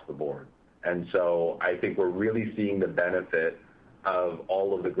across the board. And so I think we're really seeing the benefit of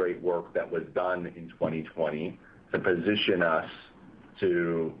all of the great work that was done in 2020 to position us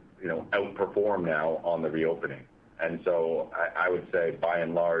to outperform now on the reopening. And so I would say by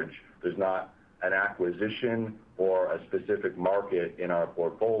and large, there's not an acquisition or a specific market in our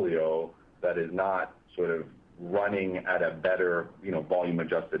portfolio that is not sort of running at a better, volume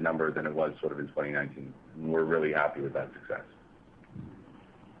adjusted number than it was sort of in 2019. And we're really happy with that success.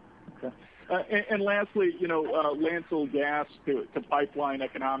 Okay. And lastly, landfill gas to pipeline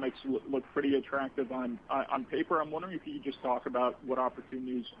economics look pretty attractive on paper. I'm wondering if you could just talk about what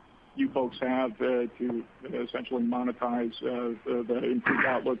opportunities you folks have to essentially monetize the improved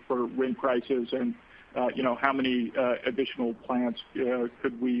outlook for RIN prices, and how many additional plants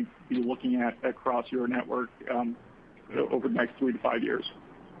could we be looking at across your network over the next 3 to 5 years?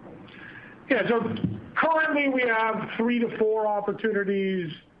 Yeah, so currently we have 3 to 4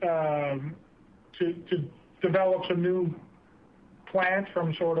 opportunities to develop some new plants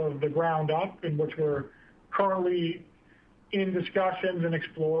from sort of the ground up, in which we're currently in discussions and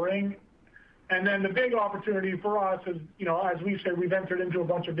exploring. And then the big opportunity for us is, as we've said, we've entered into a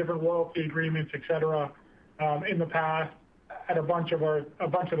bunch of different royalty agreements, et cetera, in the past at a bunch of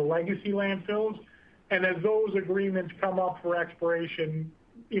the legacy landfills. And as those agreements come up for expiration,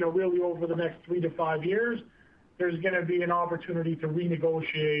 really over the next 3 to 5 years, there's going to be an opportunity to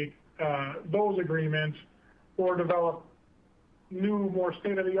renegotiate those agreements or develop new, more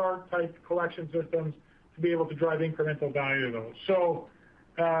state-of-the-art type collection systems to be able to drive incremental value to those. So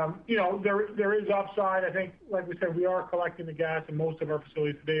There is upside. I think, like we said, we are collecting the gas in most of our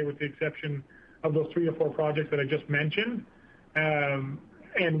facilities today, with the exception of those 3 to 4 projects that I just mentioned. And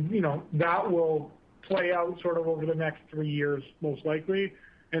that will play out sort of over the next 3 years, most likely.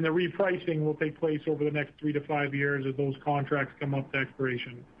 And the repricing will take place over the next 3 to 5 years as those contracts come up to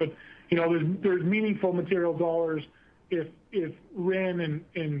expiration. But, there's meaningful material dollars if RIN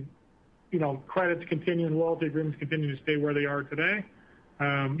and credits continue and loyalty agreements continue to stay where they are today.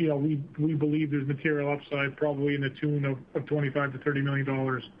 We believe there's material upside, probably in the tune of $25 to $30 million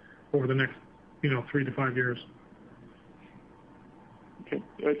over the next 3 to 5 years. Okay,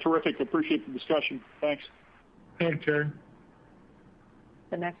 terrific. Appreciate the discussion. Thanks. Thanks, Terry.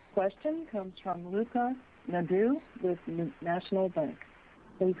 The next question comes from Luca Nadu with National Bank.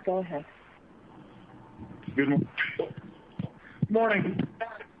 Please go ahead. Good morning. Morning.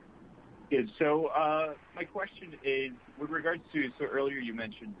 Good. So my question is, with regards to, so earlier you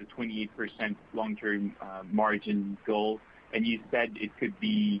mentioned the 28% long-term margin goal, and you said it could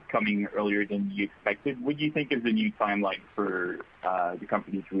be coming earlier than you expected. What do you think is the new timeline for the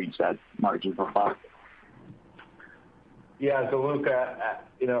company to reach that margin profile? Yeah, so Luca,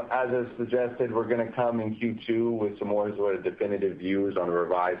 as is suggested, we're going to come in Q2 with some more sort of definitive views on a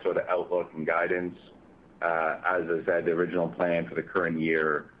revised sort of outlook and guidance. As I said, the original plan for the current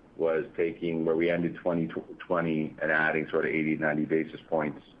year was taking where we ended 2020 and adding sort of 80, 90 basis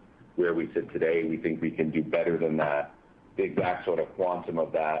points. Where we sit today, we think we can do better than that. The exact sort of quantum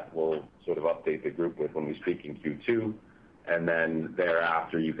of that we'll sort of update the group with when we speak in Q2. And then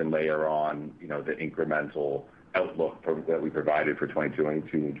thereafter, you can layer on, the incremental outlook that we provided for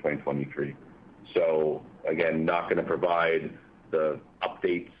 2022 and 2023. So again, not going to provide the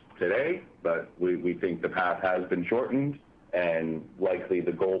updates today, but we think the path has been shortened, and likely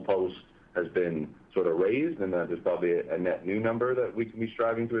the goalpost has been sort of raised, and there's probably a net new number that we can be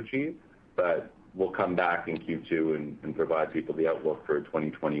striving to achieve. But we'll come back in Q2 and provide people the outlook for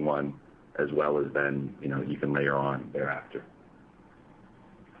 2021, as well as then, you can layer on thereafter.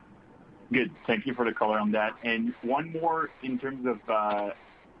 Good. Thank you for the color on that. And one more in terms of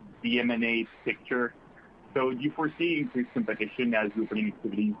the M&A picture. So do you foresee increased competition as opening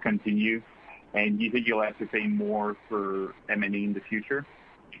activities continue? And do you think you'll have to pay more for M&A in the future?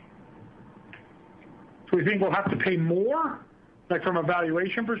 So we think we'll have to pay more, like from a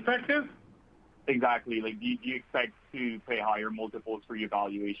valuation perspective? Exactly. Like, do you expect to pay higher multiples for your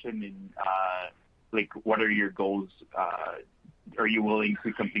valuation? And what are your goals? Are you willing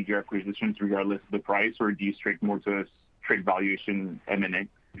to complete your acquisitions regardless of the price, or do you stick more to a strict valuation M&A?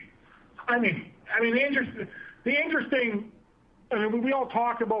 The interesting. We all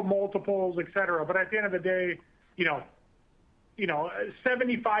talk about multiples, et cetera, but at the end of the day,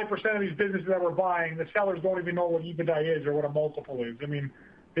 75% of these businesses that we're buying, the sellers don't even know what EBITDA is or what a multiple is.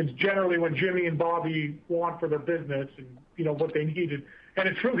 It's generally what Jimmy and Bobby want for their business and what they needed, and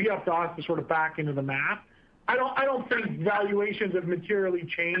it's really up to us to sort of back into the math. I don't think valuations have materially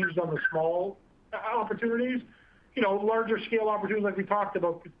changed on the small opportunities. Larger scale opportunities like we talked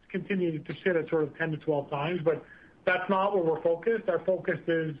about continue to sit at sort of 10 to 12 times, but that's not where we're focused. Our focus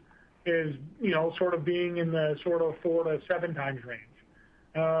is sort of being in the sort of 4 to 7 times range.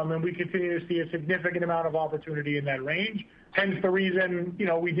 And we continue to see a significant amount of opportunity in that range. Hence the reason,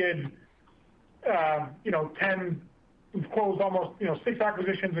 we did, we've closed almost, 6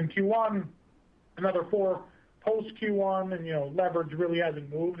 acquisitions in Q1, another 4 post Q1, and, leverage really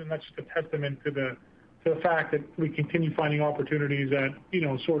hasn't moved. And that's just a testament to the fact that we continue finding opportunities at,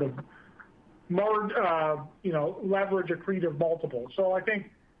 sort of more, leverage accretive multiples. So I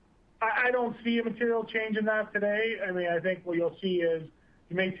think I don't see a material change in that today. I think what you'll see is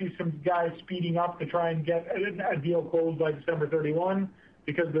you may see some guys speeding up to try and get a deal closed by December 31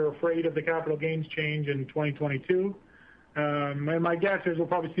 because they're afraid of the capital gains change in 2022. And my guess is we'll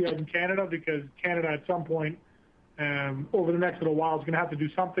probably see that in Canada, because Canada at some point over the next little while is going to have to do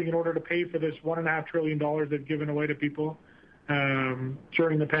something in order to pay for this $1.5 trillion they've given away to people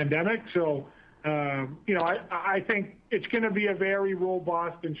during the pandemic. So, I think it's going to be a very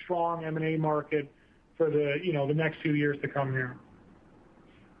robust and strong M&A market for the next few years to come here.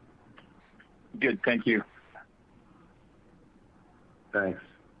 Good. Thank you. Thanks.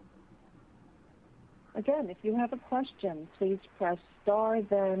 Again, if you have a question, please press star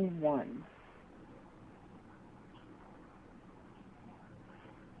then 1.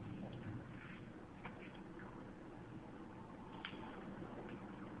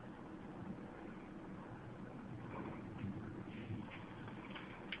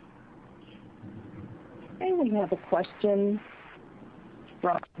 Okay, we have a question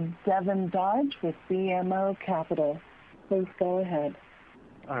from Devin Dodge with BMO Capital. Please go ahead.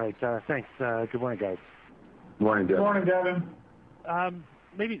 All right, thanks. Good morning, guys. Good morning, Devin. Good morning, Devin.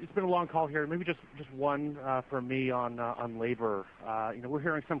 Maybe it's been a long call here. Maybe just one for me on labor. We're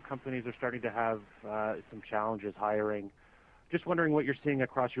hearing some companies are starting to have some challenges hiring. Just wondering what you're seeing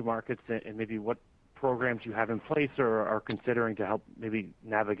across your markets and maybe what programs you have in place or are considering to help maybe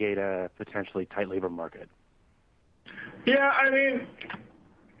navigate a potentially tight labor market. Yeah,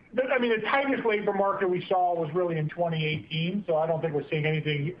 the tightest labor market we saw was really in 2018, so I don't think we're seeing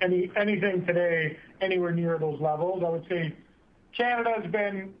anything today anywhere near those levels. I would say Canada's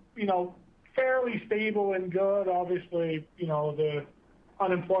been, fairly stable and good. Obviously, the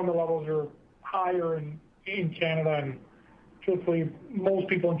unemployment levels are higher in Canada, and truthfully, most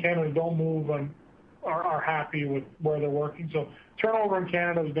people in Canada don't move and are happy with where they're working. So turnover in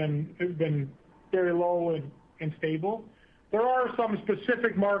Canada has been very low and stable. There are some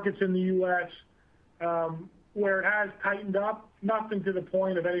specific markets in the U.S. Where it has tightened up, nothing to the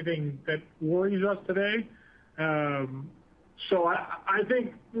point of anything that worries us today. So I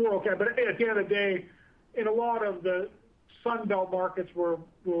think we're okay. But at the end of the day, in a lot of the Sun Belt markets where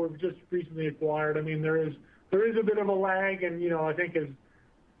we've just recently acquired, there is a bit of a lag, and I think as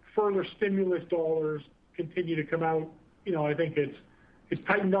further stimulus dollars continue to come out, I think it's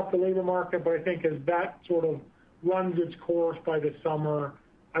tightened up the labor market. But I think as that sort of runs its course by the summer,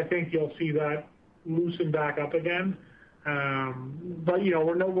 I think you'll see that loosen back up again. But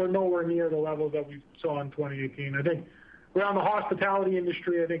we're nowhere near the levels that we saw in 2018. I think around the hospitality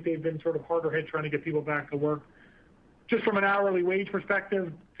industry, I think they've been sort of harder hit trying to get people back to work. Just from an hourly wage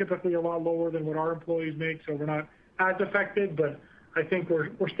perspective, typically a lot lower than what our employees make, so we're not as affected. But I think we're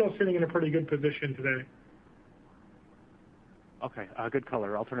still sitting in a pretty good position today. Okay, good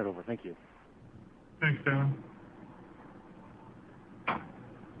color. I'll turn it over. Thank you. Thanks, Dan.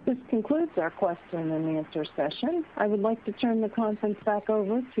 This concludes our question and answer session. I would like to turn the conference back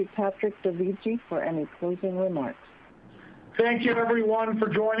over to Patrick Dovigi for any closing remarks. Thank you, everyone, for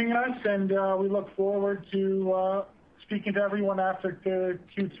joining us, and we look forward to speaking to everyone after the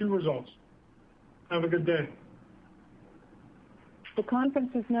Q2 results. Have a good day. The conference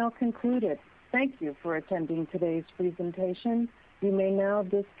is now concluded. Thank you for attending today's presentation. You may now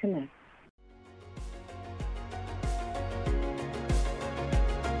disconnect.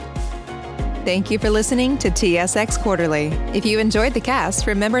 Thank you for listening to TSX Quarterly. If you enjoyed the cast,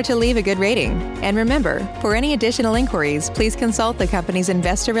 remember to leave a good rating. And remember, for any additional inquiries, please consult the company's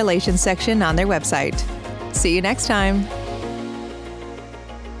investor relations section on their website. See you next time.